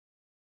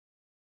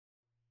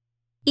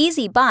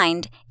Easy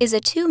Bind is a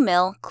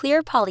 2mm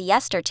clear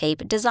polyester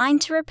tape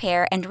designed to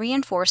repair and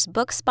reinforce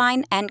book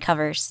spine and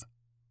covers.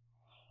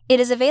 It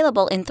is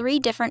available in 3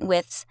 different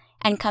widths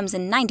and comes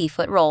in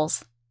 90-foot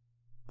rolls.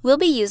 We'll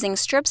be using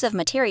strips of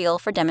material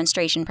for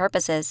demonstration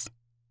purposes.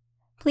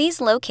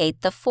 Please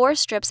locate the 4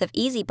 strips of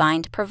Easy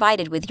Bind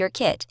provided with your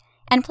kit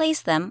and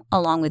place them,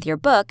 along with your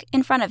book,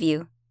 in front of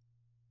you.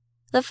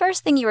 The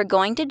first thing you are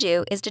going to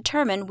do is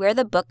determine where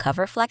the book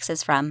cover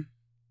flexes from.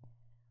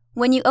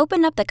 When you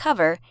open up the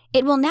cover,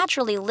 it will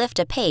naturally lift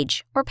a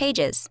page or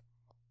pages.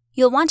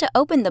 You'll want to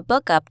open the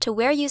book up to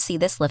where you see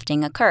this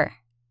lifting occur.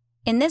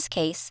 In this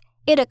case,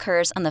 it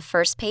occurs on the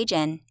first page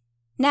in.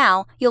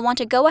 Now, you'll want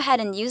to go ahead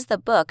and use the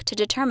book to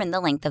determine the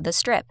length of the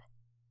strip.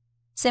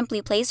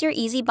 Simply place your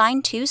Easy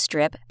Bind 2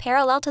 strip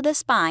parallel to the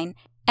spine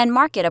and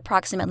mark it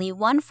approximately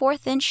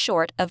 1/4 inch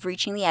short of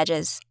reaching the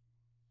edges.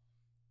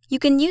 You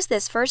can use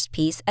this first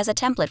piece as a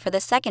template for the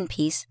second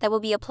piece that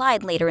will be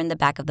applied later in the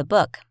back of the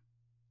book.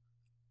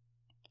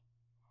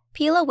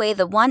 Peel away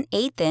the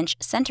 1/8 inch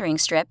centering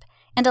strip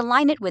and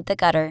align it with the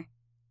gutter.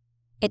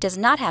 It does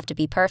not have to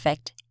be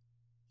perfect.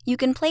 You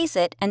can place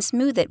it and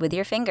smooth it with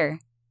your finger.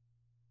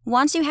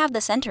 Once you have the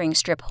centering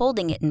strip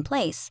holding it in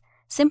place,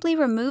 simply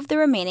remove the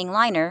remaining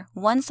liner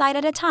one side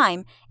at a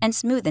time and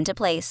smooth into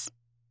place.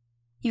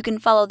 You can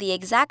follow the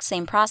exact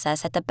same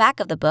process at the back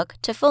of the book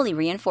to fully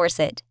reinforce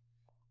it.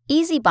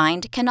 Easy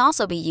Bind can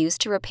also be used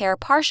to repair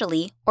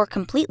partially or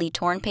completely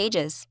torn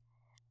pages.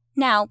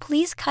 Now,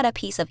 please cut a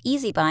piece of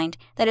Easy Bind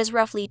that is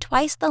roughly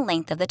twice the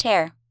length of the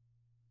tear.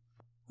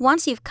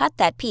 Once you've cut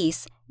that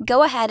piece,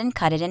 go ahead and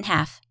cut it in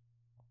half.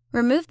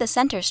 Remove the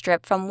center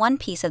strip from one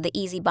piece of the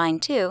Easy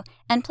Bind 2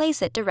 and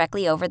place it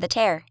directly over the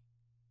tear.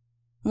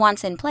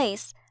 Once in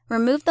place,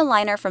 remove the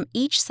liner from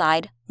each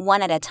side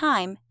one at a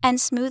time and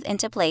smooth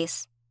into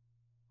place.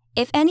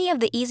 If any of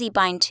the Easy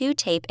Bind 2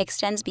 tape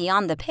extends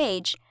beyond the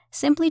page,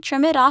 simply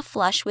trim it off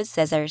flush with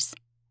scissors.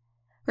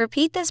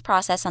 Repeat this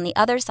process on the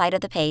other side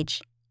of the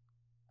page.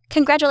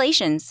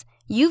 Congratulations!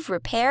 You've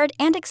repaired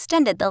and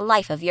extended the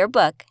life of your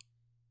book.